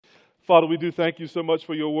Father, we do thank you so much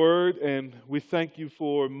for your word, and we thank you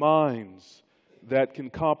for minds that can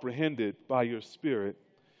comprehend it by your Spirit,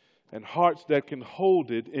 and hearts that can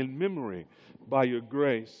hold it in memory by your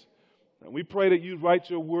grace. And we pray that you'd write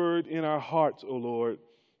your word in our hearts, O Lord,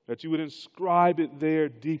 that you would inscribe it there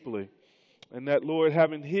deeply, and that, Lord,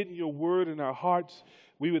 having hidden your word in our hearts,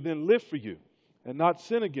 we would then live for you and not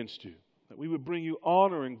sin against you, that we would bring you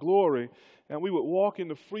honor and glory, and we would walk in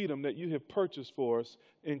the freedom that you have purchased for us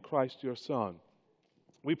in Christ your Son.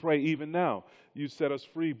 We pray even now you'd set us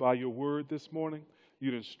free by your word this morning.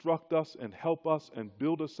 You'd instruct us and help us and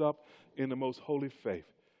build us up in the most holy faith.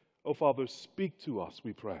 Oh, Father, speak to us,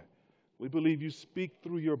 we pray. We believe you speak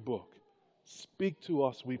through your book. Speak to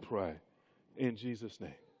us, we pray. In Jesus'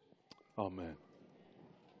 name, amen.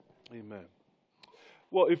 Amen.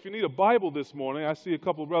 Well, if you need a Bible this morning, I see a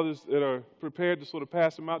couple of brothers that are prepared to sort of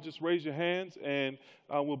pass them out. Just raise your hands and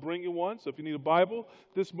we'll bring you one. So if you need a Bible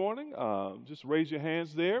this morning, just raise your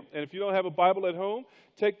hands there. And if you don't have a Bible at home,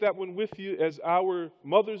 take that one with you as our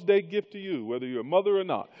Mother's Day gift to you, whether you're a mother or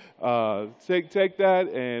not. Take that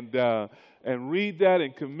and read that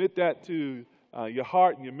and commit that to your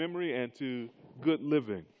heart and your memory and to good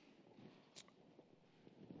living.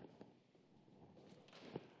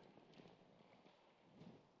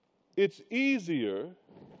 It's easier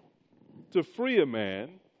to free a man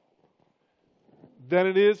than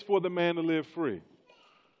it is for the man to live free.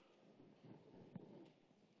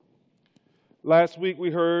 Last week we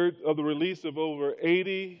heard of the release of over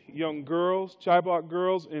 80 young girls, Chibok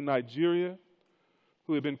girls in Nigeria,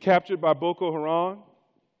 who had been captured by Boko Haram.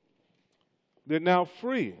 They're now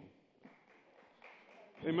free.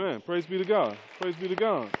 Amen. Praise be to God. Praise be to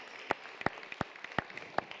God.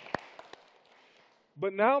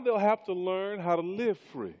 But now they'll have to learn how to live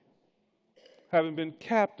free, having been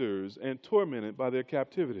captors and tormented by their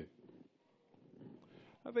captivity.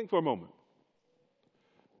 I think for a moment,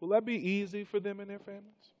 will that be easy for them and their families?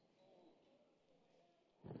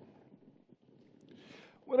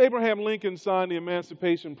 When Abraham Lincoln signed the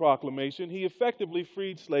Emancipation Proclamation, he effectively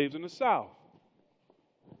freed slaves in the South.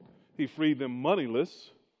 He freed them moneyless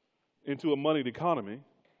into a moneyed economy.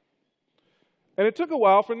 And it took a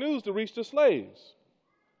while for news to reach the slaves.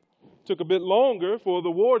 It took a bit longer for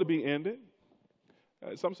the war to be ended.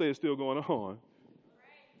 Some say it's still going on.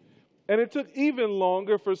 And it took even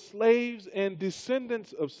longer for slaves and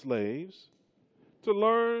descendants of slaves to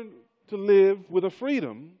learn to live with a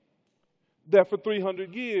freedom that for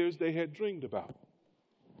 300 years they had dreamed about.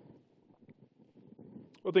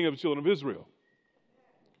 Well, think of the children of Israel.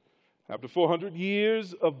 After 400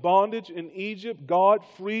 years of bondage in Egypt, God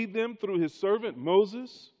freed them through his servant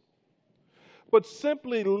Moses. But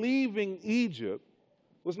simply leaving Egypt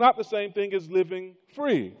was not the same thing as living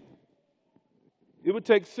free. It would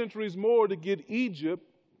take centuries more to get Egypt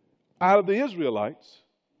out of the Israelites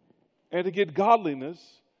and to get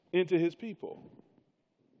godliness into his people.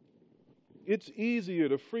 It's easier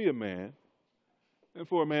to free a man than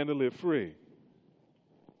for a man to live free.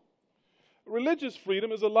 Religious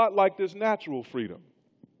freedom is a lot like this natural freedom.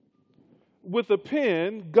 With a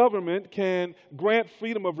pen, government can grant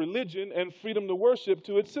freedom of religion and freedom to worship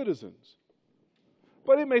to its citizens.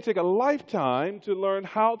 But it may take a lifetime to learn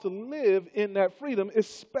how to live in that freedom,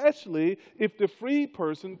 especially if the freed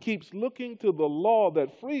person keeps looking to the law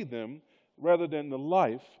that freed them rather than the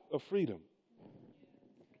life of freedom.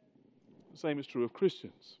 The same is true of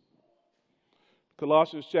Christians.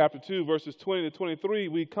 Colossians chapter 2, verses 20 to 23,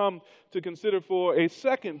 we come to consider for a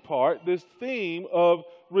second part this theme of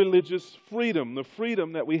religious freedom, the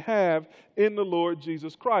freedom that we have in the Lord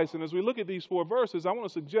Jesus Christ. And as we look at these 4 verses, I want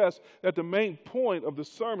to suggest that the main point of the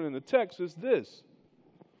sermon in the text is this: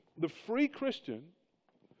 the free Christian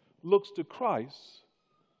looks to Christ,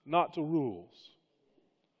 not to rules.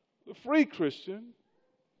 The free Christian,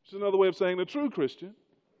 which is another way of saying the true Christian,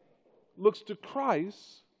 looks to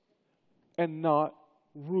Christ and not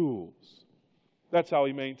rules. That's how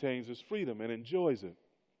he maintains his freedom and enjoys it.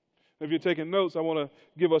 If you're taking notes, I want to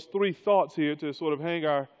give us 3 thoughts here to sort of hang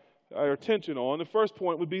our attention on. The first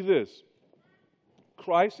point would be this: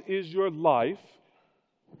 Christ is your life.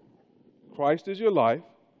 Christ is your life,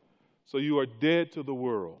 so you are dead to the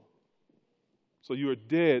world. So you are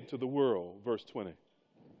dead to the world, verse 20.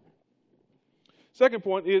 Second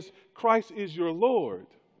point is Christ is your Lord.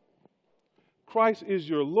 Christ is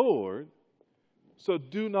your Lord, so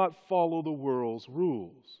do not follow the world's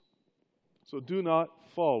rules. So do not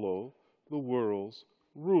follow the world's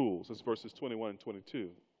rules. That's verses 21 and 22.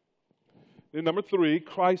 Then number 3,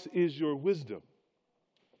 Christ is your wisdom.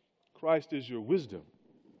 Christ is your wisdom,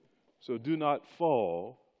 so do not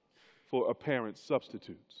fall for apparent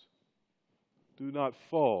substitutes. Do not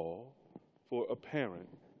fall for apparent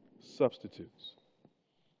substitutes.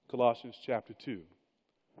 Colossians chapter 2,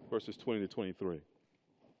 verses 20 to 23.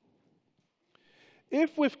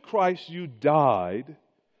 If with Christ you died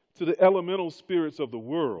to the elemental spirits of the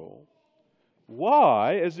world,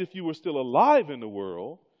 why, as if you were still alive in the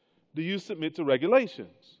world, do you submit to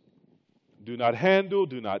regulations? Do not handle,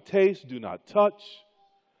 do not taste, do not touch,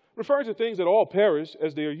 referring to things that all perish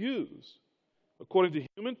as they are used, according to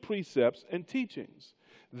human precepts and teachings.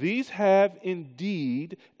 These have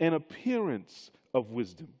indeed an appearance of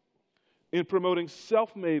wisdom in promoting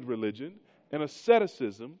self-made religion and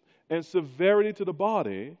asceticism and severity to the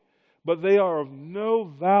body, but they are of no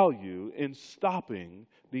value in stopping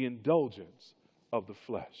the indulgence of the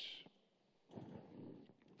flesh.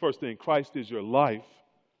 First thing, Christ is your life,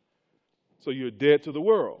 so you're dead to the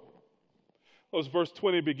world. Verse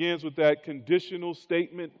 20 begins with that conditional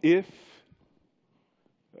statement, if.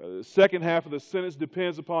 The second half of the sentence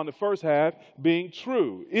depends upon the first half being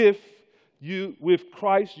true. If you, with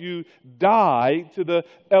Christ, you died to the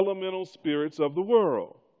elemental spirits of the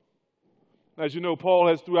world. As you know, Paul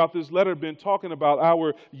has throughout this letter been talking about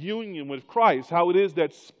our union with Christ, how it is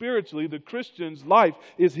that spiritually the Christian's life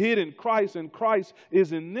is hid in Christ and Christ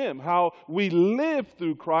is in them, how we live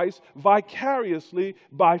through Christ vicariously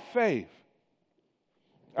by faith.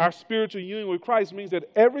 Our spiritual union with Christ means that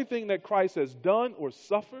everything that Christ has done or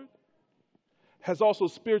suffered has also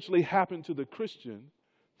spiritually happened to the Christian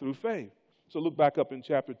through faith. So look back up in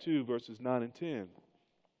chapter 2, verses 9 and 10.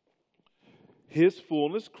 His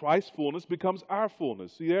fullness, Christ's fullness, becomes our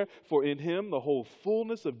fullness. See there? For in him the whole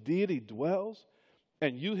fullness of deity dwells,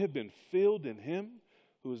 and you have been filled in him,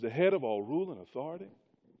 who is the head of all rule and authority.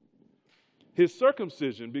 His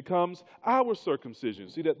circumcision becomes our circumcision.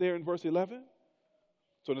 See that there in verse 11?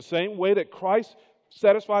 So in the same way that Christ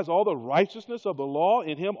satisfies all the righteousness of the law,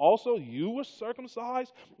 in him also you were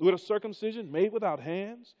circumcised with a circumcision made without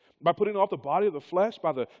hands, by putting off the body of the flesh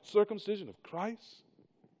by the circumcision of Christ.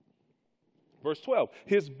 Verse 12,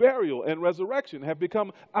 his burial and resurrection have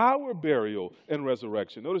become our burial and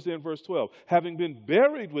resurrection. Notice there in verse 12, having been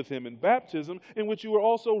buried with him in baptism, in which you were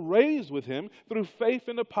also raised with him through faith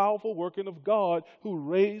in the powerful working of God who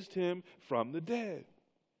raised him from the dead.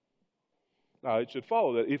 Now, it should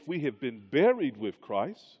follow that if we have been buried with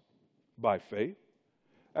Christ by faith,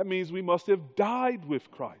 that means we must have died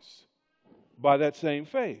with Christ by that same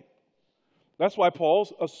faith. That's why Paul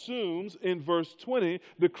assumes in verse 20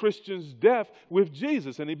 the Christian's death with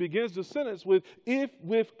Jesus. And he begins the sentence with, if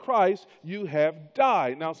with Christ you have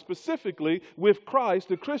died. Now, specifically, with Christ,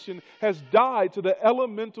 the Christian has died to the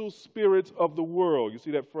elemental spirits of the world. You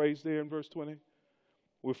see that phrase there in verse 20?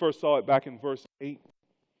 We first saw it back in verse 8.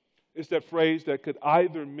 It's that phrase that could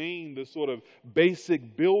either mean the sort of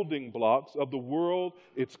basic building blocks of the world,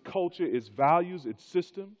 its culture, its values, its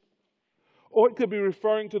system, or it could be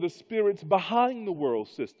referring to the spirits behind the world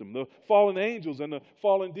system, the fallen angels and the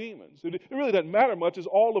fallen demons. It really doesn't matter much. It's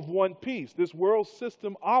all of one piece. This world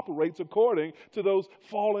system operates according to those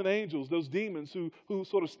fallen angels, those demons who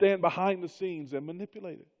sort of stand behind the scenes and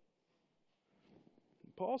manipulate it.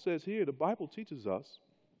 Paul says here, the Bible teaches us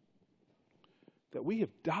that we have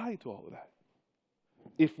died to all of that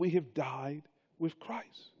if we have died with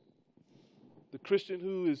Christ. The Christian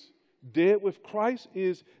who is dead with Christ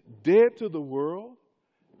is dead to the world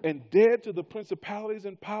and dead to the principalities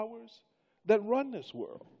and powers that run this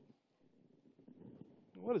world.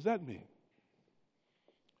 What does that mean?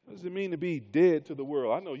 What does it mean to be dead to the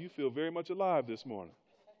world? I know you feel very much alive this morning.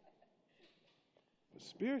 But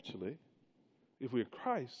spiritually, if we're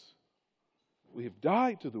Christ, we have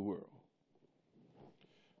died to the world.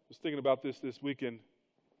 I was thinking about this weekend.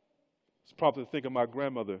 It's probably to think of my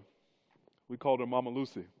grandmother. We called her Mama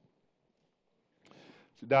Lucy.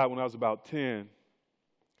 She died when I was about 10.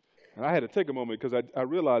 And I had to take a moment because I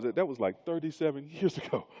realized that was like 37 years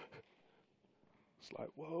ago. It's like,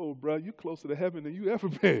 whoa, bro, you closer to heaven than you ever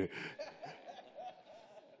been.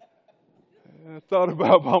 And I thought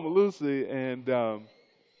about Mama Lucy, and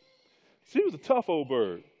she was a tough old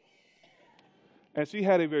bird. And she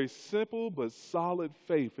had a very simple but solid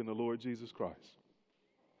faith in the Lord Jesus Christ.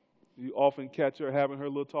 You often catch her having her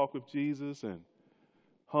little talk with Jesus and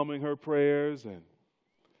humming her prayers and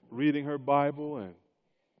reading her Bible, and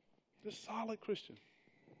just solid Christian.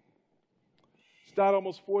 She died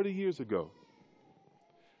almost 40 years ago.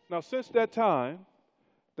 Now, since that time,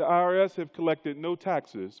 the IRS have collected no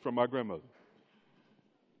taxes from my grandmother.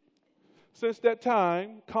 Since that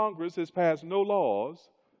time, Congress has passed no laws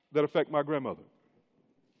that affect my grandmother.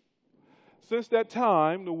 Since that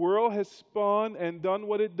time, the world has spun and done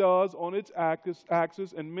what it does on its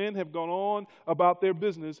axis, and men have gone on about their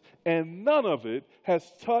business, and none of it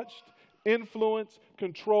has touched, influenced,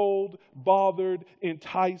 controlled, bothered,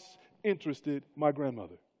 enticed, interested my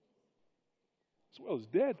grandmother. This world is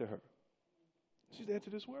dead to her. She's dead to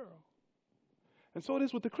this world. And so it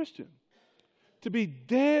is with the Christian. To be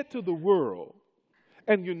dead to the world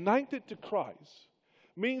and united to Christ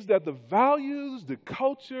means that the values, the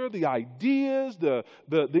culture, the ideas, the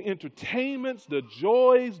entertainments, the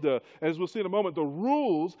joys, as we'll see in a moment, the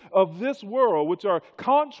rules of this world, which are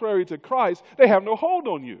contrary to Christ, they have no hold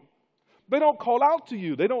on you. They don't call out to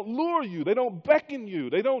you. They don't lure you. They don't beckon you.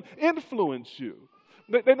 They don't influence you.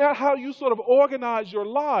 They're not how you sort of organize your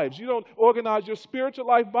lives. You don't organize your spiritual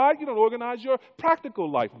life by it. You don't organize your practical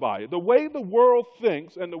life by it. The way the world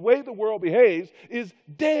thinks and the way the world behaves is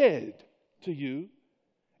dead to you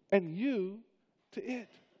and you to it.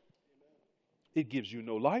 It gives you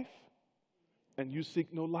no life, and you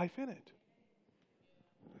seek no life in it.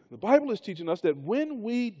 The Bible is teaching us that when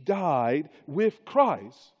we died with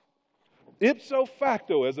Christ, ipso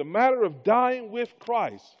facto, as a matter of dying with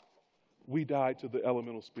Christ, we died to the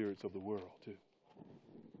elemental spirits of the world too.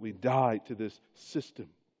 We died to this system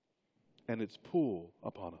and its pull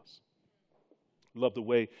upon us. Love the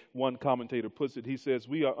way one commentator puts it. He says,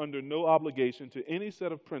 we are under no obligation to any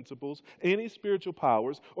set of principles, any spiritual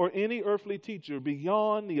powers, or any earthly teacher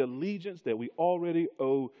beyond the allegiance that we already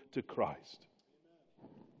owe to Christ.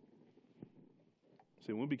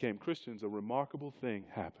 See, when we became Christians, a remarkable thing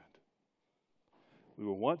happened. We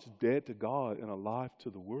were once dead to God and alive to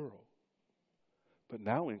the world. But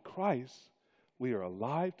now in Christ, we are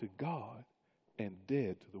alive to God and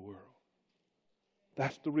dead to the world.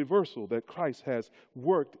 That's the reversal that Christ has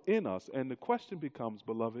worked in us. And the question becomes,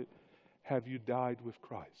 beloved, have you died with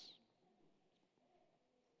Christ?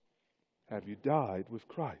 Have you died with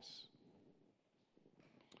Christ?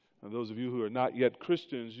 And those of you who are not yet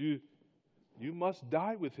Christians, you must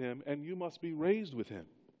die with him and you must be raised with him.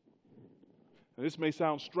 And this may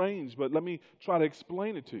sound strange, but let me try to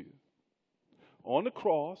explain it to you. On the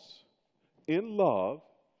cross, in love,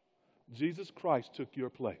 Jesus Christ took your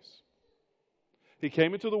place. He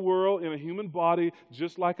came into the world in a human body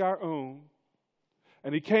just like our own.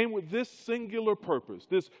 And he came with this singular purpose,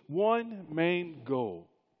 this one main goal: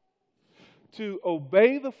 to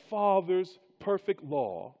obey the Father's perfect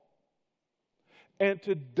law and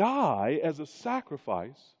to die as a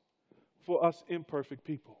sacrifice for us imperfect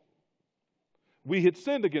people. We had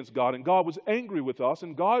sinned against God, and God was angry with us,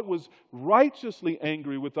 and God was righteously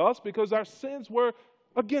angry with us because our sins were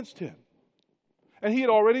against him. And he had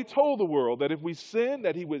already told the world that if we sinned,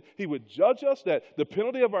 that he would judge us, that the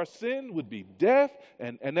penalty of our sin would be death,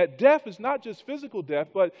 and that death is not just physical death,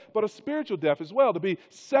 but a spiritual death as well, to be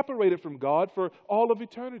separated from God for all of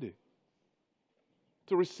eternity,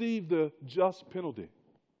 to receive the just penalty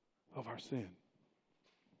of our sin.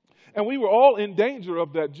 And we were all in danger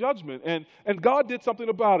of that judgment. And God did something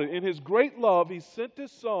about it. In his great love, he sent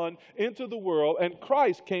his Son into the world, and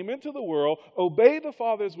Christ came into the world, obeyed the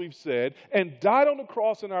Father, as we've said, and died on the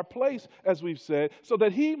cross in our place, as we've said, so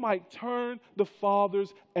that he might turn the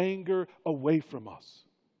Father's anger away from us.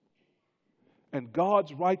 And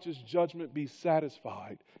God's righteous judgment be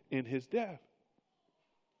satisfied in his death.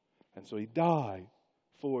 And so he died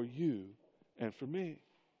for you and for me.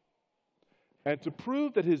 And to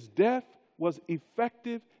prove that his death was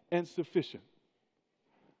effective and sufficient,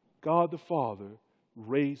 God the Father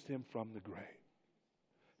raised him from the grave.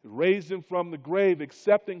 Raised him from the grave,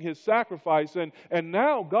 accepting his sacrifice. And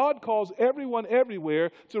now God calls everyone everywhere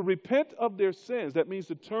to repent of their sins. That means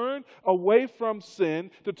to turn away from sin,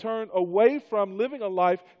 to turn away from living a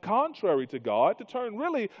life contrary to God, to turn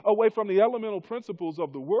really away from the elemental principles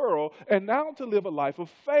of the world, and now to live a life of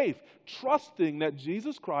faith, trusting that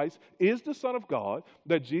Jesus Christ is the Son of God,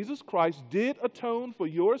 that Jesus Christ did atone for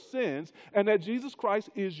your sins, and that Jesus Christ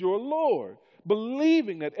is your Lord.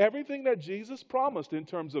 Believing that everything that Jesus promised in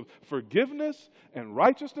terms of forgiveness and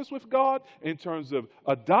righteousness with God, in terms of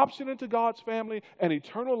adoption into God's family and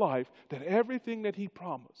eternal life, that everything that he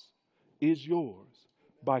promised is yours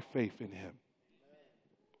by faith in him.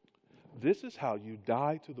 This is how you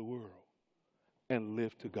die to the world and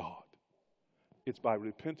live to God. It's by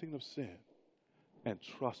repenting of sin and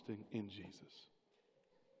trusting in Jesus.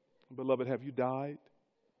 Beloved, have you died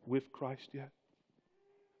with Christ yet?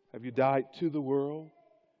 Have you died to the world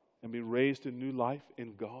and been raised to new life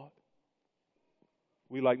in God?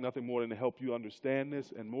 We like nothing more than to help you understand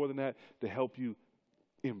this, and more than that, to help you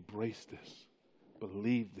embrace this,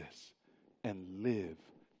 believe this, and live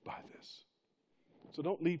by this. So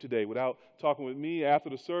don't leave today without talking with me after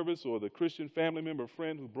the service, or the Christian family member or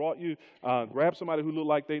friend who brought you. Grab somebody who look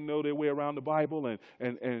like they know their way around the Bible,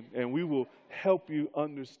 and we will help you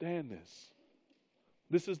understand this.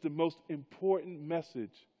 This is the most important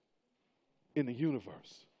message in the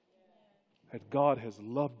universe. That God has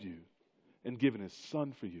loved you and given his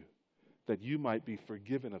Son for you, that you might be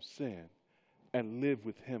forgiven of sin and live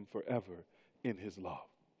with him forever in his love.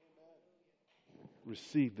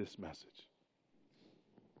 Receive this message.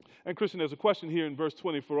 And Christian, there's a question here in verse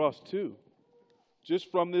 20 for us too,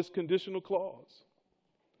 just from this conditional clause.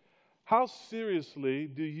 How seriously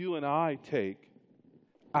do you and I take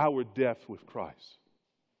our death with Christ?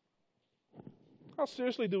 How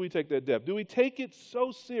seriously do we take that death? Do we take it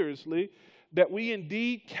so seriously that we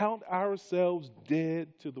indeed count ourselves dead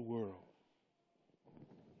to the world?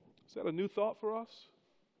 Is that a new thought for us?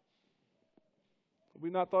 Have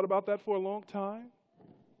we not thought about that for a long time?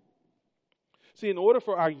 See, in order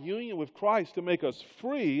for our union with Christ to make us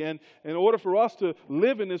free, and in order for us to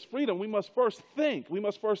live in this freedom, we must first think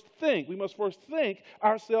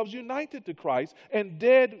ourselves united to Christ and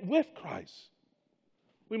dead with Christ.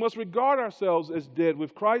 We must regard ourselves as dead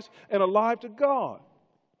with Christ and alive to God.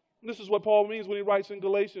 This is what Paul means when he writes in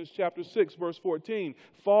Galatians chapter 6, verse 14,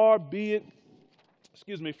 far be it,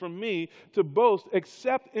 from me to boast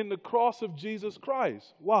except in the cross of Jesus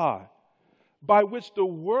Christ. Why? By which the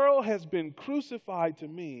world has been crucified to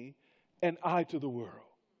me and I to the world.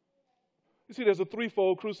 You see, there's a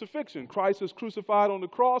threefold crucifixion. Christ is crucified on the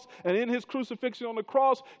cross, and in his crucifixion on the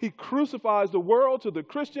cross, he crucifies the world to the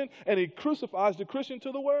Christian, and he crucifies the Christian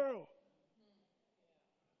to the world.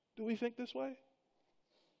 Do we think this way?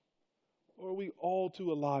 Or are we all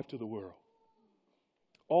too alive to the world?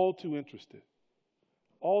 All too interested?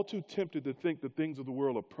 All too tempted to think the things of the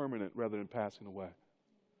world are permanent rather than passing away?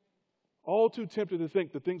 All too tempted to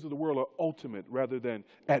think the things of the world are ultimate rather than,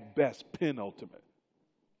 at best, penultimate?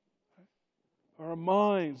 Our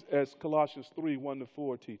minds, as Colossians 3,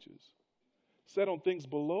 1-4 teaches, set on things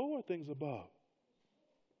below or things above,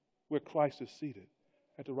 where Christ is seated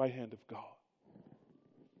at the right hand of God.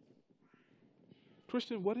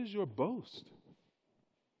 Christian, what is your boast?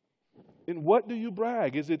 In what do you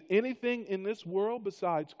brag? Is it anything in this world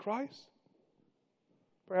besides Christ?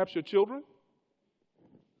 Perhaps your children?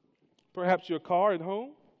 Perhaps your car at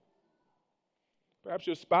home? Perhaps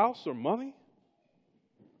your spouse or money?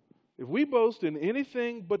 If we boast in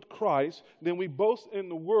anything but Christ, then we boast in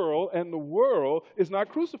the world, and the world is not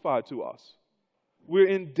crucified to us. We're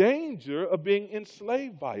in danger of being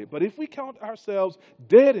enslaved by it. But if we count ourselves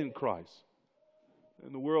dead in Christ,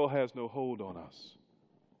 then the world has no hold on us.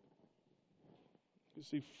 You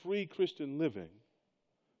see, free Christian living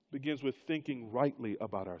begins with thinking rightly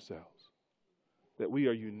about ourselves, that we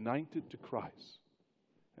are united to Christ.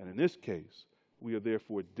 And in this case, we are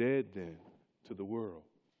therefore dead then to the world.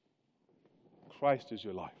 Christ is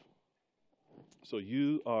your life. So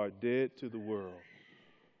you are dead to the world.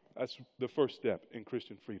 That's the first step in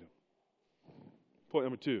Christian freedom. Point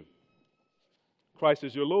number 2. Christ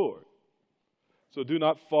is your Lord. So do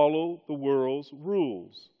not follow the world's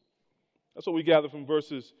rules. That's what we gather from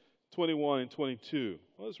verses 21 and 22.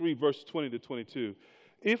 Well, let's read verses 20 to 22.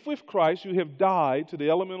 If with Christ you have died to the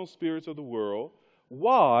elemental spirits of the world,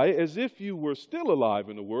 why, as if you were still alive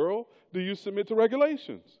in the world, do you submit to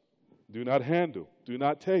regulations? Do not handle, do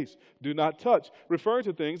not taste, do not touch, referring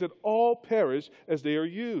to things that all perish as they are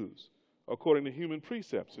used, according to human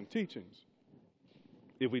precepts and teachings.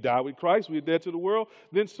 If we die with Christ, we are dead to the world,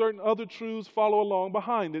 then certain other truths follow along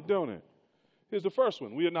behind it, don't it? Here's the first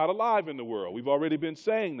one. We are not alive in the world. We've already been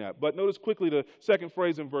saying that. But notice quickly the second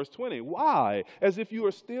phrase in verse 20. Why? As if you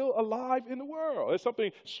are still alive in the world. There's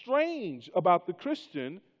something strange about the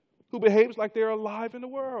Christian who behaves like they're alive in the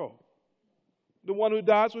world. The one who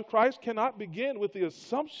dies with Christ cannot begin with the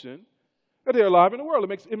assumption that they're alive in the world.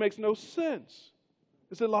 It makes no sense.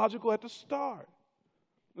 It's illogical at the start.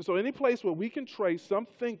 And so any place where we can trace some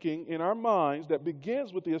thinking in our minds that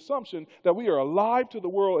begins with the assumption that we are alive to the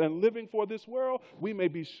world and living for this world, we may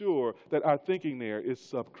be sure that our thinking there is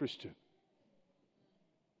sub-Christian.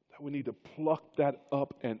 That we need to pluck that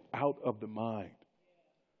up and out of the mind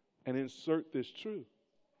and insert this truth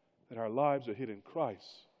that our lives are hid in Christ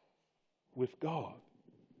with God.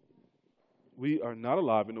 We are not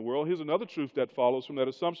alive in the world. Here's another truth that follows from that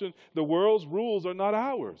assumption. The world's rules are not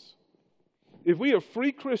ours. If we are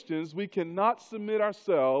free Christians, we cannot submit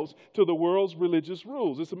ourselves to the world's religious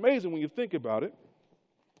rules. It's amazing when you think about it.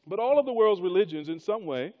 But all of the world's religions, in some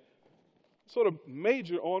way, sort of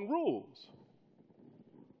major on rules.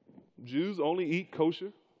 Jews only eat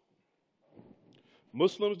kosher.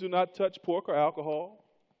 Muslims do not touch pork or alcohol,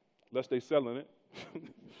 unless they're selling it.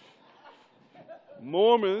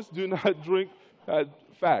 Mormons do not drink,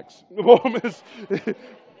 facts. Mormons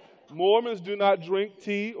do not drink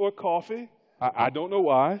tea or coffee. I don't know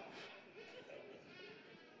why.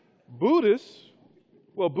 Buddhists,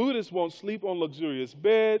 Buddhists won't sleep on luxurious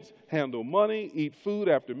beds, handle money, eat food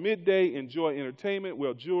after midday, enjoy entertainment,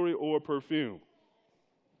 wear jewelry or perfume.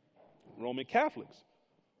 Roman Catholics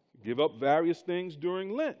give up various things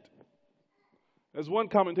during Lent. As one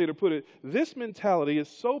commentator put it, this mentality is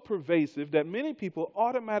so pervasive that many people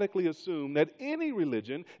automatically assume that any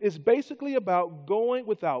religion is basically about going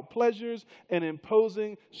without pleasures and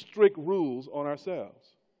imposing strict rules on ourselves.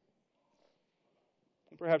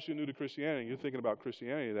 Perhaps you're new to Christianity and you're thinking about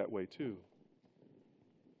Christianity that way too.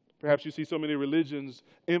 Perhaps you see so many religions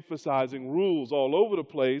emphasizing rules all over the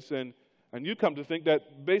place, and you come to think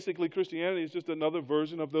that basically Christianity is just another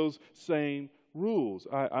version of those same rules.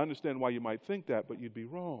 I understand why you might think that, but you'd be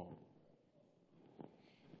wrong.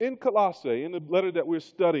 In Colossae, in the letter that we're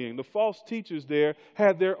studying, the false teachers there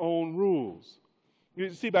had their own rules. You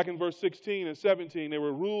see back in verse 16 and 17, there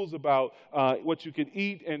were rules about what you could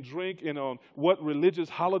eat and drink and on what religious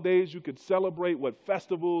holidays you could celebrate, what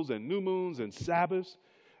festivals and new moons and Sabbaths.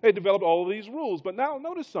 They developed all of these rules. But now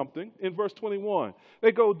notice something in verse 21.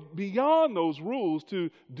 They go beyond those rules to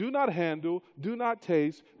do not handle, do not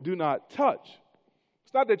taste, do not touch.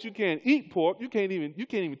 It's not that you can't eat pork, you can't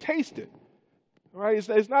even taste it. Right?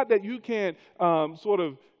 It's not that you can't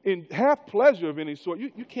have pleasure of any sort.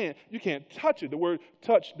 You can't touch it. The word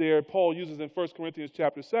touch there, Paul uses in 1 Corinthians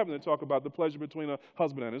chapter 7 to talk about the pleasure between a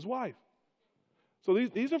husband and his wife. So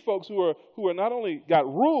these are folks who are not only got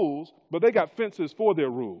rules, but they got fences for their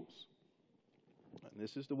rules. And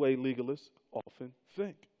this is the way legalists often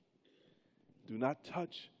think. Do not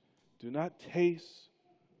touch, do not taste,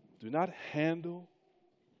 do not handle.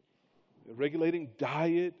 They're regulating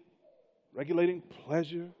diet, regulating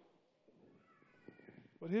pleasure.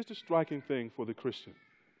 But here's the striking thing for the Christian.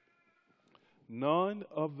 None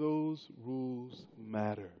of those rules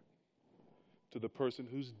matter to the person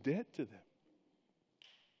who's dead to them.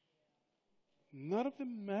 None of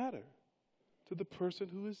them matter to the person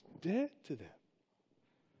who is dead to them.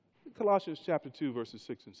 Colossians chapter 2, verses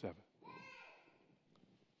 6 and 7.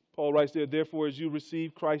 Paul writes there, therefore, as you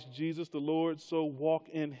receive Christ Jesus the Lord, so walk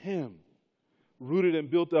in him, rooted and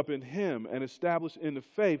built up in him and established in the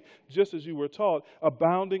faith, just as you were taught,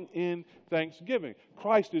 abounding in thanksgiving.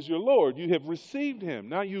 Christ is your Lord. You have received him.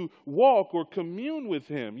 Now you walk or commune with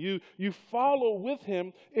him. You follow with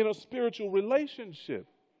him in a spiritual relationship,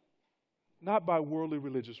 not by worldly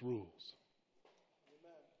religious rules.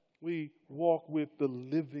 We walk with the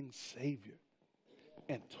living Savior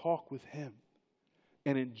and talk with him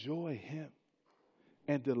and enjoy him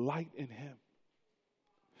and delight in him.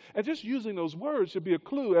 And just using those words should be a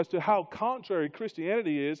clue as to how contrary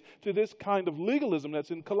Christianity is to this kind of legalism that's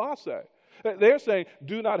in Colossae. They're saying,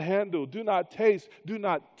 do not handle, do not taste, do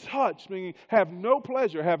not touch, meaning have no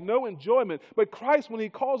pleasure, have no enjoyment. But Christ, when he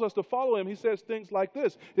calls us to follow him, he says things like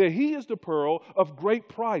this, that he is the pearl of great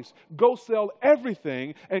price. Go sell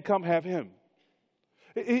everything and come have him.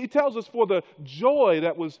 He tells us for the joy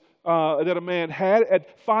that a man had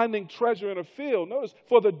at finding treasure in a field. Notice,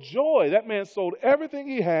 for the joy, that man sold everything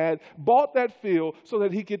he had, bought that field so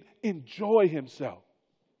that he could enjoy himself.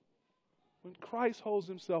 When Christ holds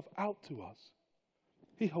himself out to us,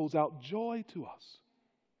 he holds out joy to us.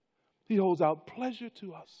 He holds out pleasure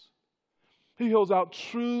to us. He holds out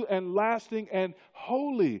true and lasting and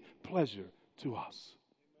holy pleasure to us.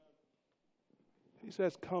 He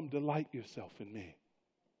says, come delight yourself in me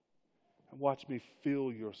and watch me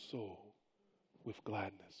fill your soul with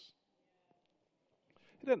gladness.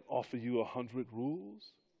 He doesn't offer you 100 rules.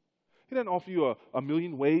 He doesn't offer you a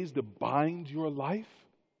million ways to bind your life.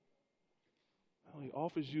 No, he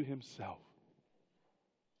offers you himself.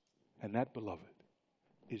 And that, beloved,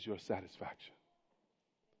 is your satisfaction.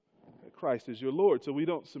 Christ is your Lord. So we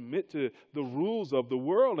don't submit to the rules of the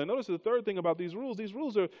world. And notice the third thing about these rules. These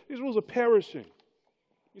rules are perishing.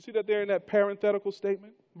 You see that there in that parenthetical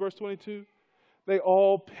statement, verse 22? They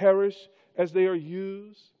all perish as they are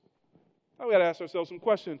used. Now we got to ask ourselves some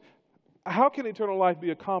question. How can eternal life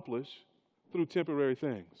be accomplished through temporary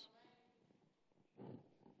things?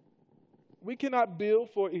 We cannot build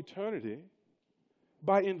for eternity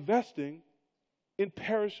by investing in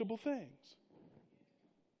perishable things.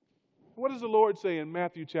 What does the Lord say in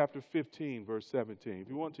Matthew chapter 15, verse 17? If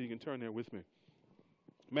you want to, you can turn there with me.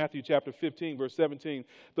 Matthew chapter 15, verse 17,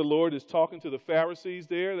 the Lord is talking to the Pharisees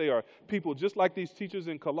there. They are people just like these teachers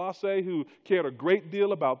in Colossae who cared a great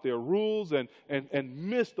deal about their rules and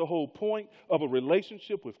missed the whole point of a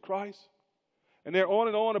relationship with Christ. And they're on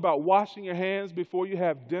and on about washing your hands before you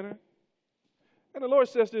have dinner. And the Lord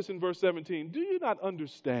says this in verse 17, do you not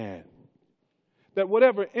understand that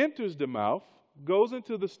whatever enters the mouth goes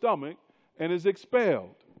into the stomach and is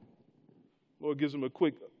expelled? The Lord gives them a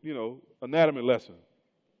quick anatomy lesson.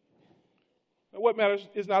 And what matters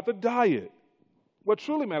is not the diet. What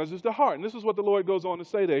truly matters is the heart. And this is what the Lord goes on to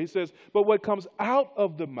say there. He says, but what comes out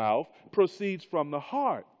of the mouth proceeds from the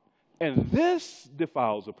heart, and this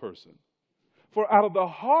defiles a person. For out of the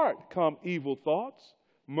heart come evil thoughts,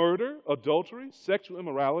 murder, adultery, sexual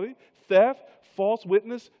immorality, theft, false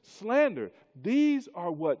witness, slander. These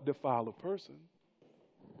are what defile a person.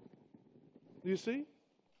 You see?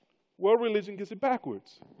 World religion gets it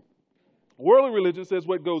backwards. Worldly religion says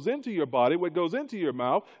what goes into your body, what goes into your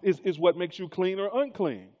mouth is what makes you clean or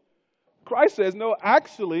unclean. Christ says, no,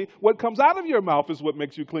 actually, what comes out of your mouth is what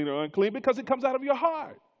makes you clean or unclean because it comes out of your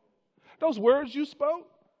heart. Those words you spoke,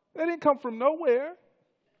 they didn't come from nowhere.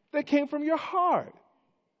 They came from your heart.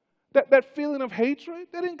 That feeling of hatred,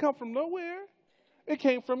 that didn't come from nowhere. It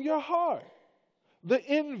came from your heart. The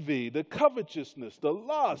envy, the covetousness, the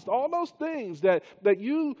lust, all those things that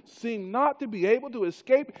you seem not to be able to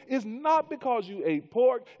escape is not because you ate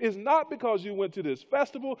pork. It's not because you went to this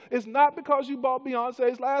festival. It's not because you bought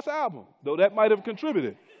Beyonce's last album, though that might have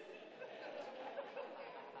contributed.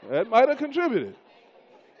 That might have contributed.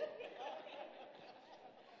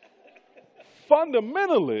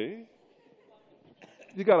 Fundamentally,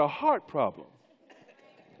 you got a heart problem.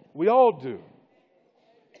 We all do.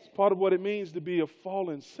 Part of what it means to be a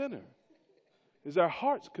fallen sinner is our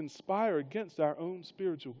hearts conspire against our own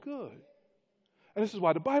spiritual good. And this is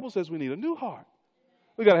why the Bible says we need a new heart.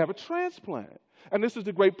 We got to have a transplant. And this is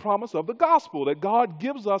the great promise of the gospel, that God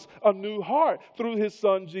gives us a new heart through his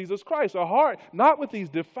son, Jesus Christ. A heart not with these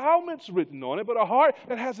defilements written on it, but a heart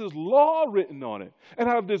that has his law written on it. And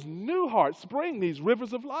out of this new heart spring these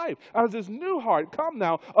rivers of life. Out of this new heart come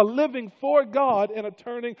now a living for God and a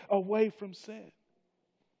turning away from sin.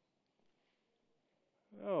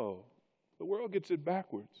 No, the world gets it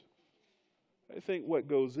backwards. They think what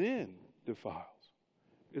goes in defiles.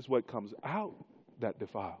 It's what comes out that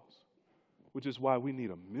defiles, which is why we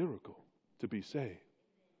need a miracle to be saved.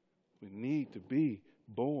 We need to be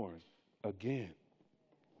born again.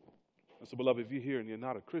 And so, beloved, if you're here and you're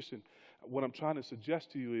not a Christian, what I'm trying to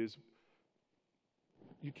suggest to you is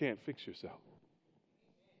you can't fix yourself.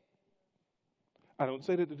 I don't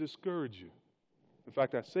say that to discourage you. In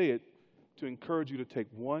fact, I say it to encourage you to take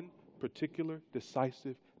one particular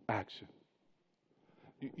decisive action.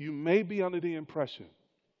 You may be under the impression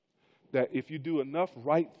that if you do enough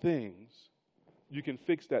right things, you can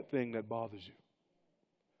fix that thing that bothers you.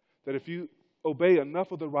 That if you obey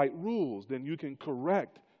enough of the right rules, then you can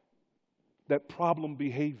correct that problem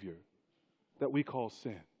behavior that we call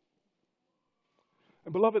sin.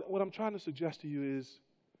 And beloved, what I'm trying to suggest to you is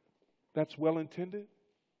that's well intended,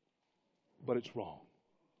 but it's wrong.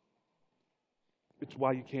 It's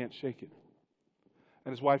why you can't shake it.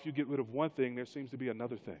 And it's why if you get rid of one thing, there seems to be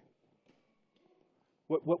another thing.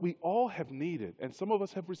 What we all have needed, and some of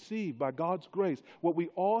us have received by God's grace, what we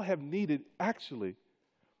all have needed actually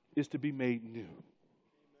is to be made new.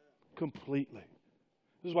 Completely.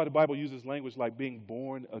 This is why the Bible uses language like being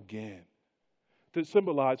born again, to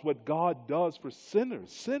symbolize what God does for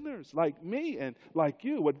sinners like me and like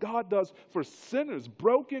you, what God does for sinners,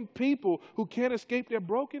 broken people who can't escape their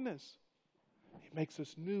brokenness. He makes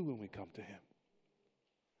us new when we come to him.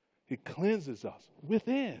 He cleanses us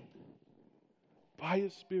within by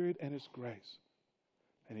his Spirit and his grace.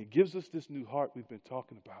 And he gives us this new heart we've been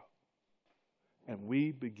talking about. And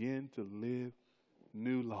we begin to live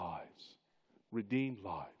new lives, redeemed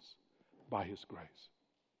lives by his grace.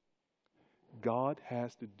 God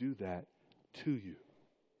has to do that to you.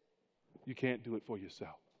 You can't do it for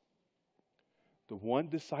yourself. The one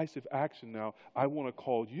decisive action now I want to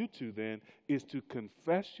call you to then is to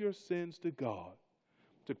confess your sins to God,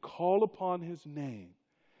 to call upon his name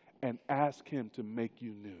and ask him to make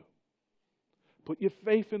you new. Put your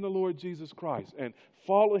faith in the Lord Jesus Christ and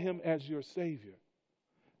follow him as your Savior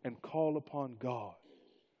and call upon God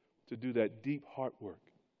to do that deep heart work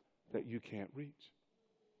that you can't reach.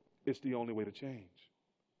 It's the only way to change.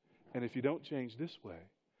 And if you don't change this way,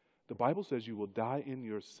 the Bible says you will die in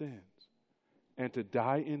your sins. And to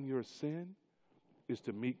die in your sin is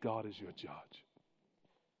to meet God as your judge.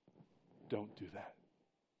 Don't do that.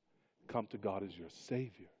 Come to God as your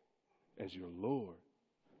Savior, as your Lord,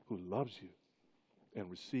 who loves you, and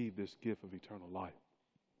receive this gift of eternal life.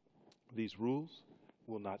 These rules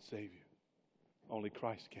will not save you. Only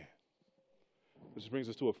Christ can. This brings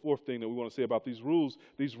us to a fourth thing that we want to say about these rules.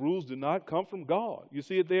 These rules do not come from God. You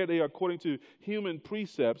see it there? They are according to human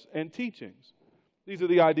precepts and teachings. These are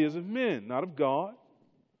the ideas of men, not of God.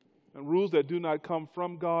 And rules that do not come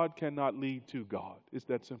from God cannot lead to God. It's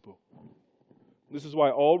that simple. This is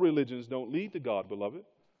why all religions don't lead to God, beloved.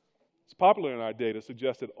 It's popular in our day to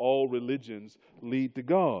suggest that all religions lead to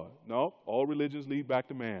God. No, all religions lead back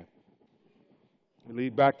to man. They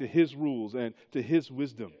lead back to his rules and to his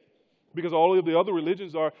wisdom. Because all of the other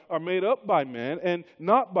religions are made up by man and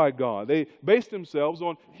not by God. They base themselves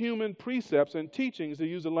on human precepts and teachings, to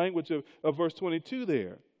use the language of verse 22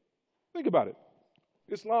 there. Think about it.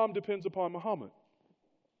 Islam depends upon Muhammad.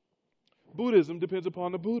 Buddhism depends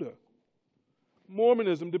upon the Buddha.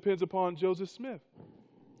 Mormonism depends upon Joseph Smith.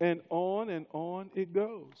 And on it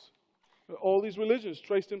goes. All these religions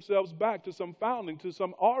trace themselves back to some founding, to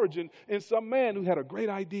some origin, in some man who had a great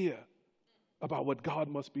idea about what God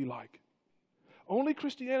must be like. Only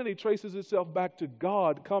Christianity traces itself back to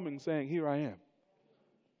God coming, saying, here I am.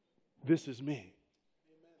 This is me.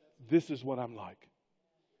 This is what I'm like.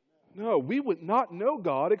 No, we would not know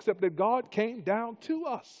God except that God came down to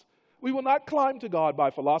us. We will not climb to God by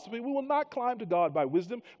philosophy. We will not climb to God by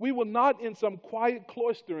wisdom. We will not, in some quiet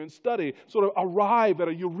cloister and study, sort of arrive at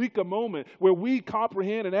a eureka moment where we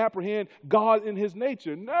comprehend and apprehend God in his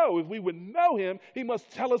nature. No, if we would know him, he must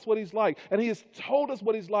tell us what he's like. And he has told us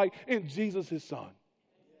what he's like in Jesus, his son.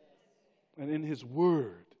 And in his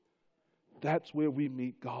word, that's where we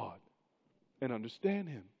meet God and understand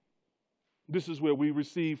him. This is where we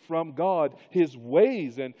receive from God his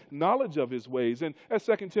ways and knowledge of his ways. And as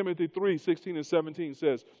 2 Timothy 3:16 and 17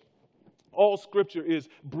 says, all Scripture is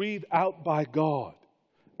breathed out by God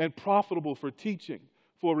and profitable for teaching,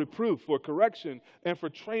 for reproof, for correction, and for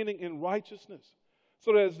training in righteousness.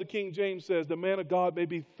 So that, as the King James says, the man of God may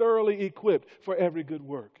be thoroughly equipped for every good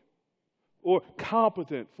work, or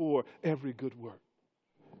competent for every good work.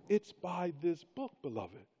 It's by this book,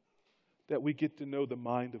 beloved, that we get to know the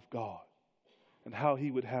mind of God and how he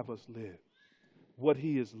would have us live, what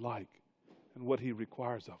he is like, and what he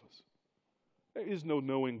requires of us. There is no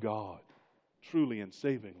knowing God truly and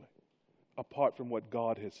savingly apart from what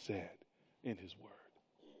God has said in his word.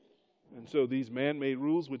 And so these man-made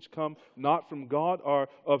rules which come not from God are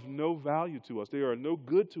of no value to us. They are no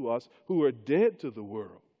good to us who are dead to the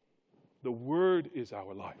world. The word is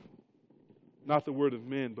our life. Not the word of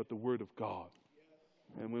men, but the word of God.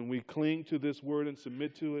 And when we cling to this word and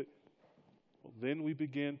submit to it, well, then we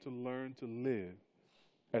begin to learn to live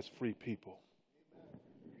as free people.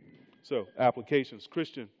 So, applications.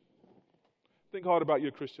 Christian, think hard about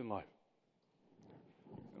your Christian life.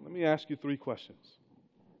 And let me ask you 3 questions.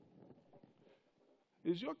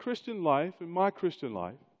 Is your Christian life and my Christian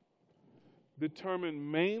life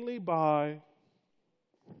determined mainly by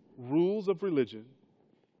rules of religion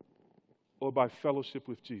or by fellowship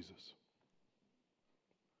with Jesus?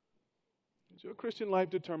 Is your Christian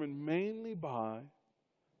life determined mainly by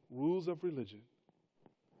rules of religion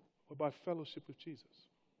or by fellowship with Jesus?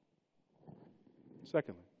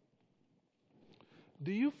 Secondly,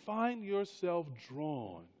 do you find yourself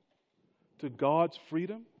drawn to God's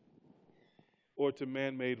freedom or to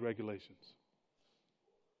man-made regulations?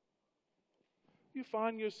 You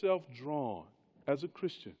find yourself drawn, as a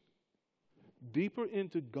Christian, deeper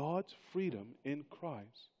into God's freedom in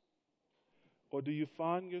Christ, or do you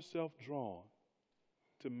find yourself drawn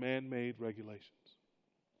to man-made regulations?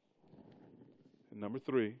 And number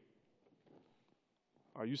 3,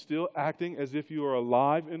 are you still acting as if you are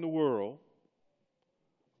alive in the world,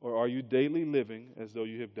 or are you daily living as though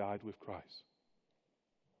you have died with Christ?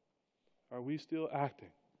 Are we still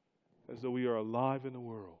acting as though we are alive in the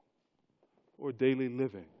world, or daily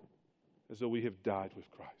living as though we have died with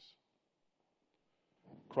Christ?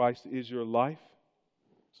 Christ is your life,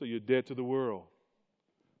 so you're dead to the world.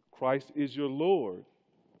 Christ is your Lord,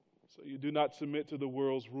 so you do not submit to the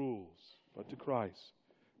world's rules, but to Christ.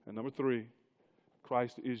 And number 3,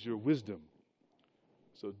 Christ is your wisdom,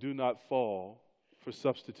 so do not fall for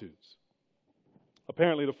substitutes.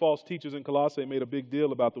 Apparently, the false teachers in Colossae made a big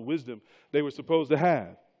deal about the wisdom they were supposed to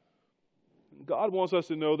have. God wants us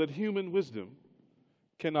to know that human wisdom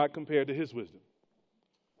cannot compare to his wisdom.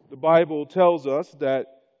 The Bible tells us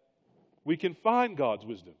that we can find God's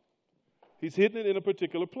wisdom. He's hidden it in a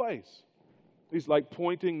particular place. He's like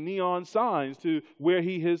pointing neon signs to where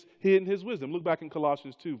he has hidden his wisdom. Look back in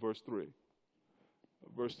Colossians 2, verse 3.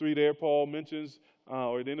 Verse 3 there, Paul mentions,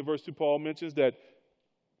 or at the end of verse 2, Paul mentions that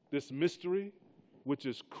this mystery, which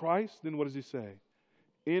is Christ, then what does he say?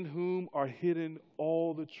 In whom are hidden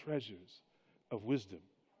all the treasures of wisdom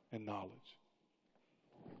and knowledge.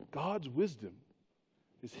 God's wisdom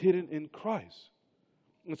is hidden in Christ.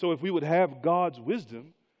 And so if we would have God's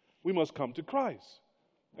wisdom, we must come to Christ.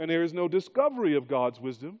 And there is no discovery of God's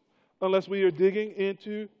wisdom unless we are digging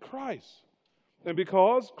into Christ. And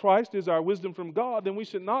because Christ is our wisdom from God, then we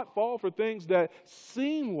should not fall for things that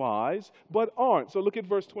seem wise but aren't. So look at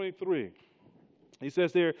verse 23. He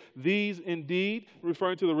says there, these indeed,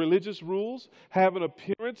 referring to the religious rules, have an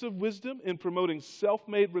appearance of wisdom in promoting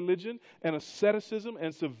self-made religion and asceticism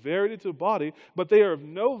and severity to the body, but they are of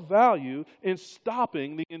no value in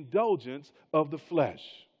stopping the indulgence of the flesh.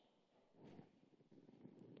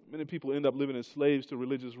 Many people end up living as slaves to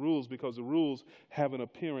religious rules because the rules have an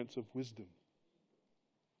appearance of wisdom.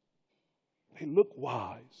 They look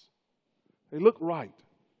wise. They look right.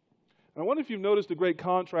 And I wonder if you've noticed the great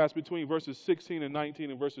contrast between verses 16 and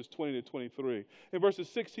 19 and verses 20 to 23. In verses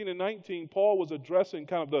 16 and 19, Paul was addressing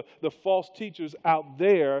kind of the false teachers out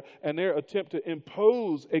there and their attempt to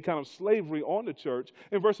impose a kind of slavery on the church.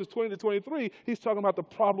 In verses 20 to 23, he's talking about the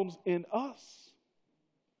problems in us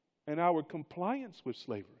and our compliance with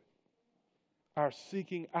slavery, our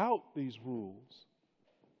seeking out these rules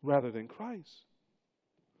rather than Christ.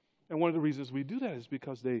 And one of the reasons we do that is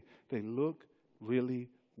because they look really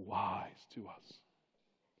wise to us.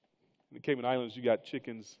 In the Cayman Islands, you got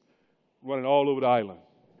chickens running all over the island.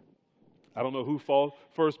 I don't know who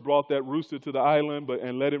first brought that rooster to the island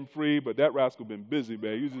and let him free, but that rascal been busy,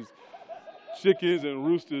 man. You just chickens and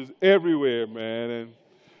roosters everywhere, man. And,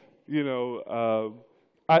 you know,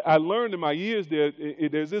 I learned in my years there,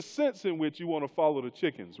 there's this sense in which you want to follow the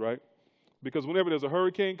chickens, right? Because whenever there's a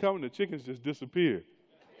hurricane coming, the chickens just disappear.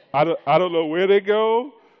 I don't know where they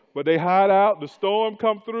go, but they hide out. The storm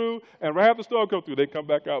come through, and right after the storm come through, they come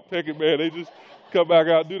back out pecking, man. They just come back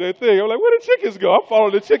out and do their thing. I'm like, where the chickens go? I'm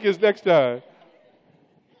following the chickens next time.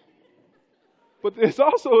 But there's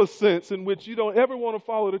also a sense in which you don't ever want to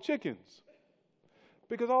follow the chickens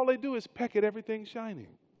because all they do is peck at everything shiny.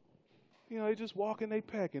 You know, they just walk and they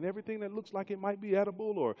peck, and everything that looks like it might be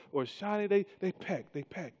edible or shiny, they peck.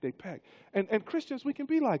 And Christians, we can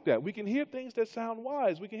be like that. We can hear things that sound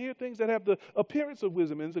wise. We can hear things that have the appearance of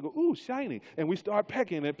wisdom, and they go, ooh, shiny. And we start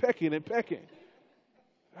pecking and pecking and pecking.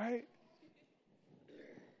 Right?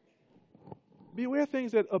 Beware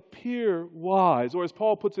things that appear wise, or as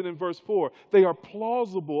Paul puts it in verse 4, they are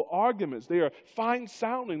plausible arguments. They are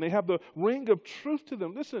fine-sounding. They have the ring of truth to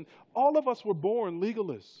them. Listen, all of us were born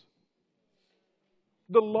legalists.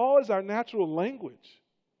 The law is our natural language.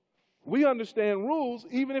 We understand rules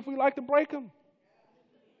even if we like to break them.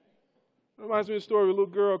 It reminds me of a story of a little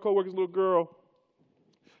girl, a co-worker's little girl.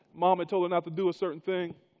 Mom had told her not to do a certain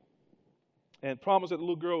thing and promised that the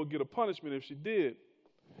little girl would get a punishment if she did.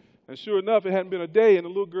 And sure enough, it hadn't been a day and the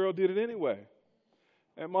little girl did it anyway.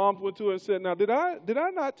 And Mom went to her and said, now, did I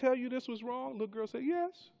not tell you this was wrong? The little girl said,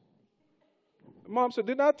 yes. And Mom said,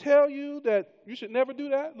 didn't I tell you that you should never do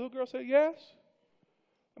that? The little girl said, yes.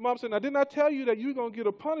 And Mom said, now, didn't I tell you that you're going to get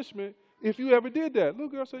a punishment if you ever did that? Little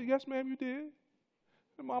girl said, yes, ma'am, you did.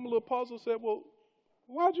 And Mom, a little puzzled, said, well,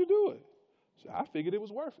 why'd you do it? She said, I figured it was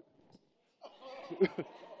worth it.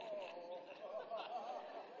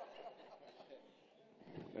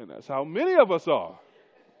 And that's how many of us are.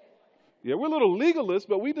 Yeah, we're a little legalists,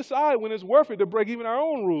 but we decide when it's worth it to break even our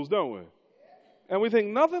own rules, don't we? And we think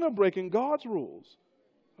nothing of breaking God's rules.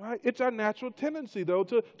 Right? It's our natural tendency, though,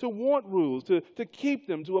 to want rules, to keep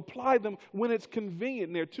them, to apply them when it's convenient.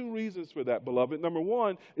 And there are two reasons for that, beloved. Number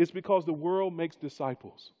one is because the world makes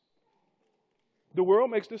disciples. The world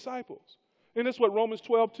makes disciples. Isn't this what Romans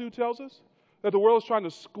 12:2 tells us? That the world is trying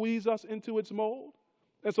to squeeze us into its mold.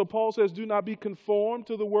 And so Paul says, do not be conformed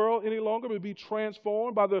to the world any longer, but be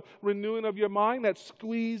transformed by the renewing of your mind. That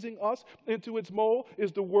squeezing us into its mold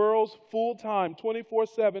is the world's full-time,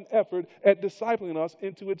 24/7 effort at discipling us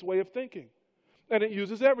into its way of thinking. And it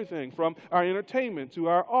uses everything from our entertainment to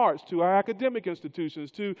our arts to our academic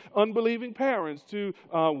institutions to unbelieving parents to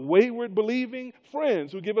wayward believing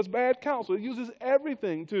friends who give us bad counsel. It uses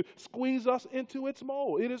everything to squeeze us into its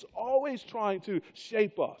mold. It is always trying to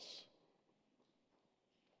shape us.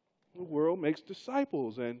 The world makes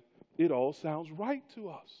disciples, and it all sounds right to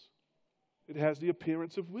us. It has the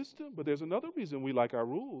appearance of wisdom, but there's another reason we like our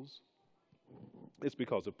rules. It's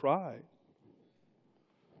because of pride.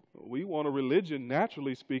 We want a religion,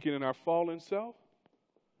 naturally speaking, in our fallen self.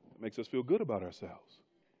 It makes us feel good about ourselves.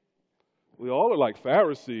 We all are like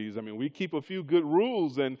Pharisees. I mean, we keep a few good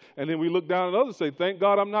rules, and then we look down at others and say, thank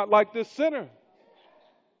God I'm not like this sinner.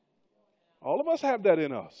 All of us have that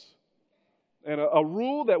in us. And a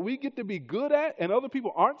rule that we get to be good at and other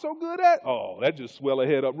people aren't so good at, oh, that just swell a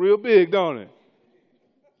head up real big, don't it?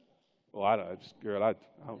 Well,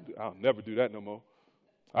 I'll never do that no more.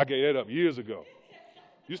 I gave that up years ago.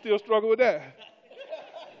 You still struggle with that?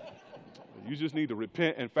 You just need to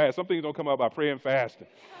repent and fast. Some things don't come out by praying and fasting.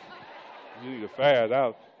 You need to fast.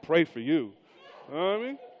 I'll pray for you. You know what I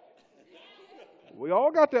mean? We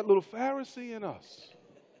all got that little Pharisee in us.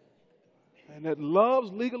 and that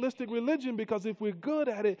loves legalistic religion because if we're good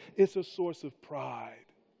at it, it's a source of pride.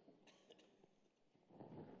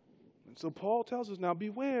 And so Paul tells us now,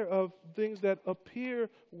 beware of things that appear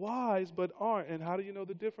wise but aren't. And how do you know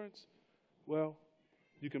the difference? Well,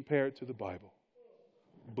 you compare it to the Bible.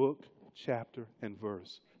 Book, chapter, and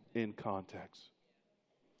verse in context.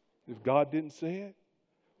 If God didn't say it,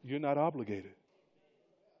 you're not obligated.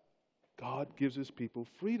 God gives his people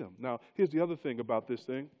freedom. Now, here's the other thing about this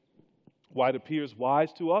thing. Why it appears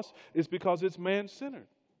wise to us is because it's man-centered.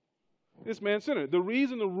 It's man-centered. The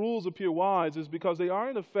reason the rules appear wise is because they are,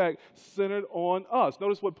 in effect, centered on us.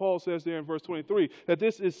 Notice what Paul says there in verse 23, that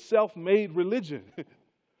this is self-made religion.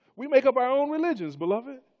 We make up our own religions,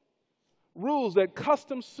 beloved. Rules that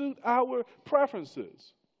custom suit our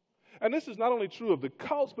preferences. And this is not only true of the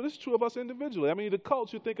cults, but it's true of us individually. I mean, the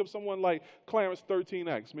cults, you think of someone like Clarence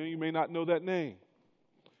 13X. Many of you may not know that name.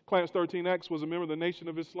 Clarence 13X was a member of the Nation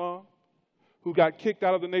of Islam who got kicked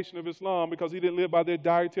out of the Nation of Islam because he didn't live by their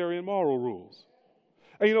dietary and moral rules.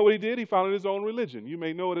 And you know what he did? He founded his own religion. You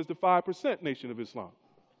may know it as the 5% Nation of Islam.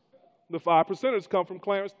 The 5%ers come from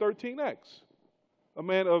Clarence 13X, a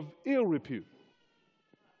man of ill repute,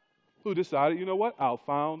 who decided, you know what? I'll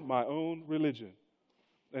found my own religion.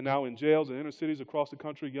 And now in jails and inner cities across the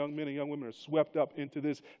country, young men and young women are swept up into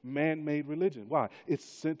this man-made religion. Why? It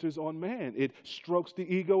centers on man. It strokes the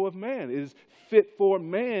ego of man. It is fit for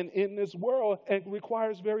man in this world and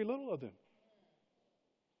requires very little of them.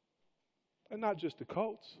 And not just the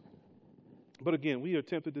cults. But again, we are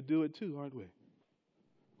tempted to do it too, aren't we?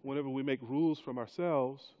 Whenever we make rules from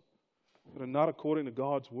ourselves that are not according to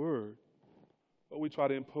God's word, but we try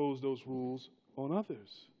to impose those rules on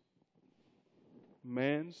others.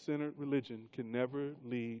 Man-centered religion can never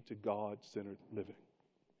lead to God-centered living.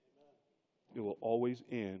 It will always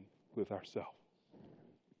end with ourselves.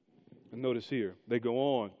 And notice here, they go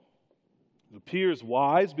on. It appears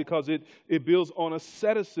wise because it builds on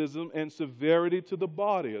asceticism and severity to the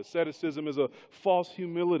body. Asceticism is a false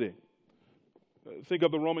humility. Think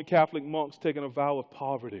of the Roman Catholic monks taking a vow of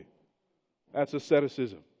poverty. That's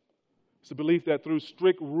asceticism. It's a belief that through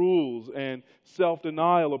strict rules and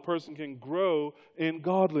self-denial, a person can grow in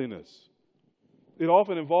godliness. It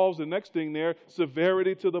often involves the next thing there,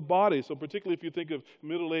 severity to the body. So particularly if you think of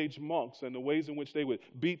middle-aged monks and the ways in which they would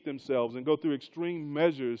beat themselves and go through extreme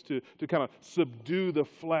measures to kind of subdue the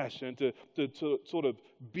flesh and to sort of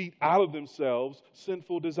beat out of themselves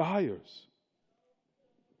sinful desires.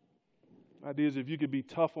 The idea is if you could be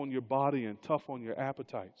tough on your body and tough on your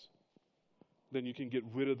appetites, then you can get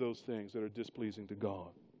rid of those things that are displeasing to God.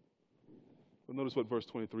 But notice what verse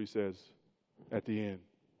 23 says at the end.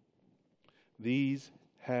 These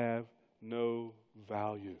have no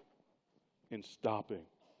value in stopping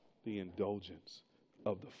the indulgence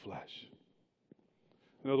of the flesh.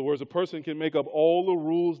 In other words, a person can make up all the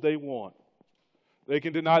rules they want. They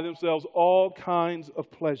can deny themselves all kinds of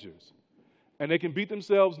pleasures. And they can beat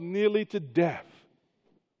themselves nearly to death.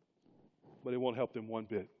 But it won't help them one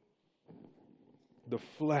bit. The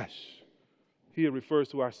flesh here refers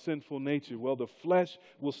to our sinful nature. Well, the flesh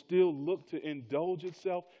will still look to indulge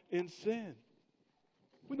itself in sin.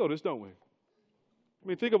 We know this, don't we? I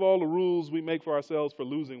mean, think of all the rules we make for ourselves for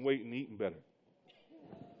losing weight and eating better.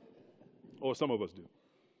 Or some of us do.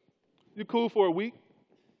 You're cool for a week.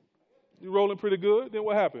 You're rolling pretty good. Then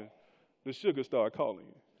what happened? The sugar started calling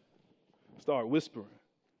you. Start whispering.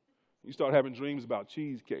 You start having dreams about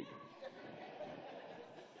cheesecake.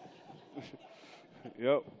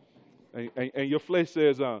 Yep. And your flesh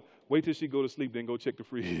says, wait till she go to sleep, then go check the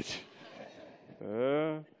fridge.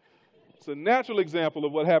 It's a natural example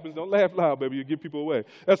of what happens. Don't laugh loud, baby. You give people away.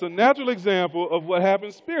 That's a natural example of what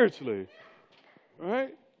happens spiritually.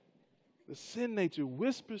 Right? The sin nature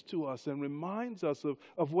whispers to us and reminds us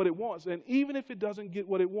of what it wants. And even if it doesn't get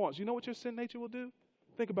what it wants, you know what your sin nature will do?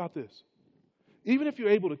 Think about this. Even if you're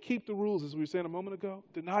able to keep the rules, as we were saying a moment ago,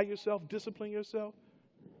 deny yourself, discipline yourself,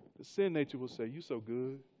 the sin nature will say, you're so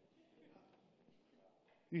good.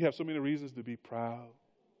 You have so many reasons to be proud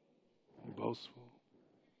and boastful.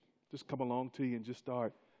 Just come along to you and just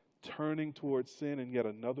start turning towards sin in yet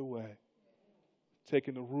another way.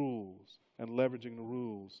 Taking the rules and leveraging the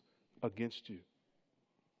rules against you.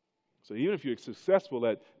 So even if you're successful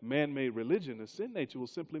at man-made religion, the sin nature will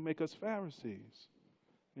simply make us Pharisees,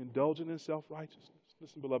 indulging in self-righteousness.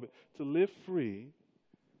 Listen, beloved, to live free,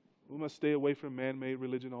 we must stay away from man-made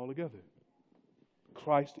religion altogether.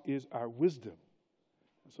 Christ is our wisdom.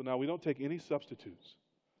 So now we don't take any substitutes.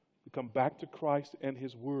 We come back to Christ and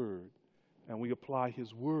His Word, and we apply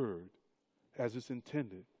His Word as it's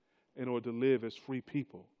intended in order to live as free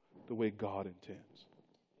people the way God intends.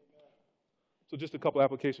 So just a couple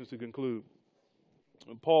applications to conclude.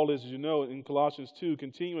 And Paul is, as you know, in Colossians 2,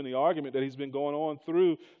 continuing the argument that he's been going on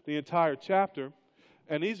through the entire chapter.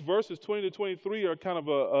 And these verses 20 to 23 are kind of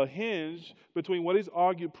a hinge between what he's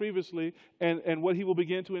argued previously and what he will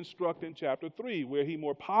begin to instruct in chapter 3, where he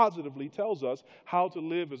more positively tells us how to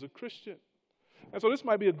live as a Christian. And so this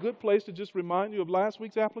might be a good place to just remind you of last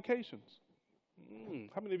week's applications.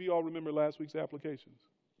 How many of you all remember last week's applications?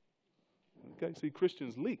 Okay, see,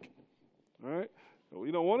 Christians leak. All right?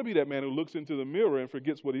 We don't want to be that man who looks into the mirror and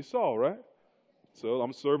forgets what he saw, right? So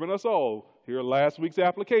I'm serving us all. Here are last week's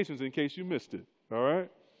applications in case you missed it. All right?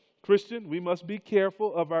 Christian, we must be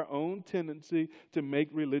careful of our own tendency to make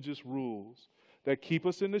religious rules that keep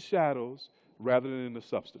us in the shadows rather than in the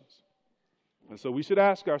substance. And so we should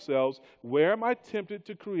ask ourselves, where am I tempted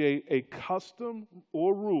to create a custom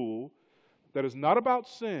or rule that is not about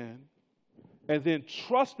sin and then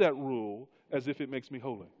trust that rule as if it makes me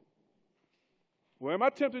holy? Where am I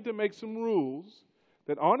tempted to make some rules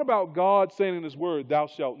that aren't about God saying in His Word, thou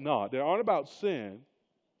shalt not, that aren't about sin,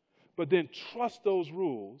 but then trust those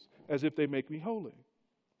rules as if they make me holy?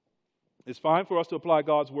 It's fine for us to apply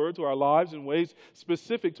God's Word to our lives in ways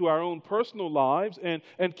specific to our own personal lives and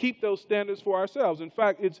keep those standards for ourselves. In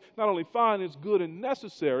fact, it's not only fine, it's good and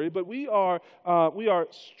necessary, but we are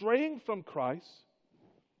straying from Christ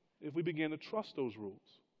if we begin to trust those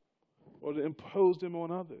rules or to impose them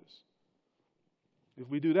on others. If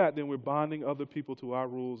we do that, then we're binding other people to our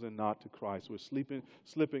rules and not to Christ. We're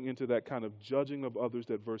slipping into that kind of judging of others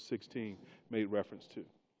that verse 16 made reference to.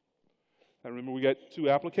 And remember, we got two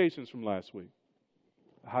applications from last week.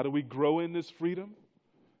 How do we grow in this freedom?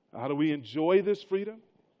 How do we enjoy this freedom?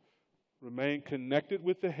 Remain connected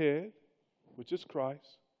with the head, which is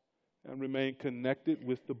Christ, and remain connected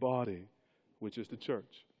with the body, which is the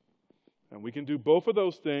church. And we can do both of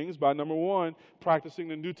those things by, number one, practicing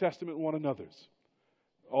the New Testament one another's.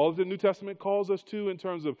 All of the New Testament calls us to in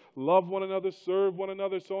terms of love one another, serve one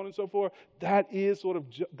another, so on and so forth. That is sort of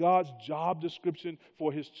God's job description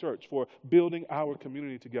for His church, for building our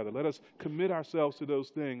community together. Let us commit ourselves to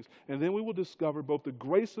those things, and then we will discover both the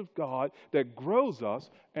grace of God that grows us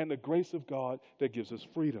and the grace of God that gives us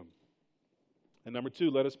freedom. And number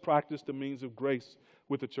two, let us practice the means of grace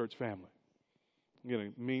with the church family.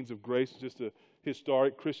 Again, means of grace is just a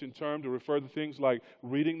historic Christian term to refer to things like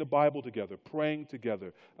reading the Bible together, praying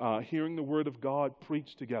together, hearing the Word of God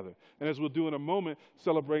preached together. And as we'll do in a moment,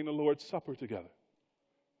 celebrating the Lord's Supper together.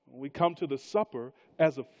 When we come to the supper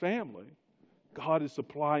as a family, God is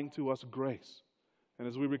supplying to us grace. And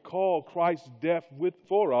as we recall Christ's death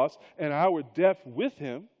for us and our death with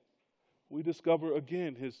Him, we discover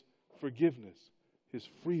again His forgiveness, His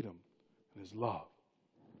freedom, and His love.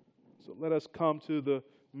 So let us come to the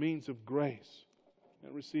means of grace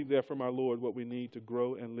and receive there from our Lord what we need to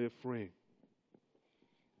grow and live free.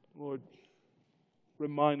 Lord,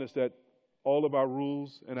 remind us that all of our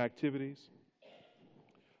rules and activities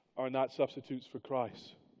are not substitutes for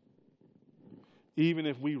Christ. Even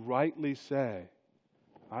if we rightly say,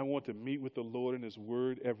 I want to meet with the Lord in His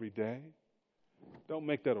Word every day, don't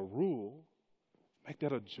make that a rule. Make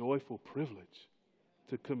that a joyful privilege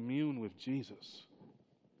to commune with Jesus.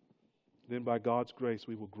 Then by God's grace,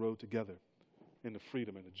 we will grow together in the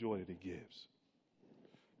freedom and the joy that He gives.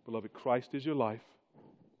 Beloved, Christ is your life,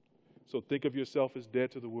 so think of yourself as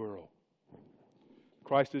dead to the world.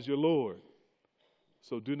 Christ is your Lord,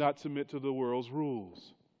 so do not submit to the world's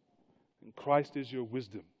rules. And Christ is your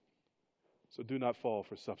wisdom, so do not fall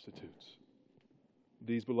for substitutes.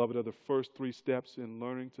 These, beloved, are the first three steps in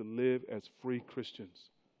learning to live as free Christians.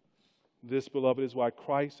 This, beloved, is why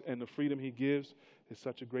Christ and the freedom He gives is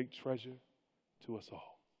such a great treasure to us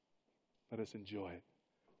all. Let us enjoy it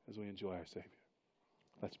as we enjoy our Savior.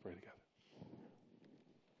 Let's pray together.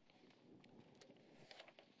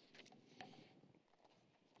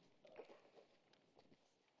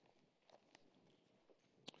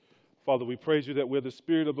 Father, we praise You that where the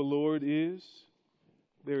Spirit of the Lord is,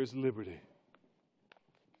 there is liberty.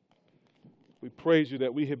 We praise You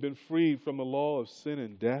that we have been freed from the law of sin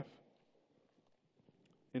and death.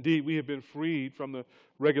 Indeed, we have been freed from the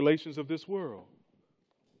regulations of this world.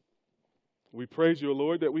 We praise You,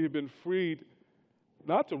 Lord, that we have been freed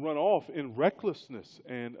not to run off in recklessness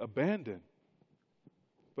and abandon,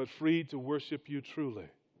 but freed to worship You truly,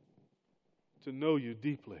 to know You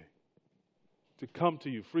deeply, to come to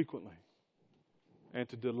You frequently, and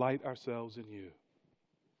to delight ourselves in You.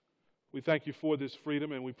 We thank You for this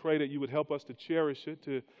freedom, and we pray that You would help us to cherish it,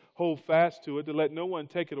 to hold fast to it, to let no one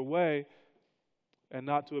take it away, and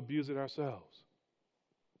not to abuse it ourselves.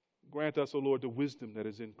 Grant us, O Lord, the wisdom that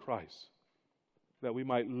is in Christ, that we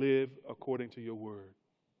might live according to Your word.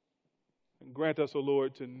 And grant us, O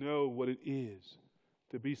Lord, to know what it is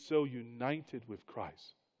to be so united with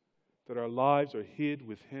Christ that our lives are hid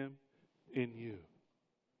with Him in you.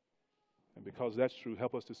 And because that's true,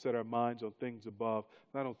 help us to set our minds on things above,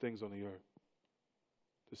 not on things on the earth.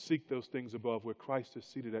 To seek those things above where Christ is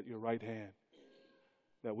seated at your right hand,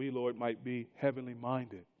 that we, Lord, might be heavenly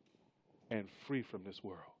minded and free from this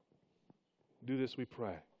world. Do this, we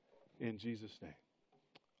pray, in Jesus' name.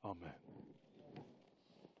 Amen.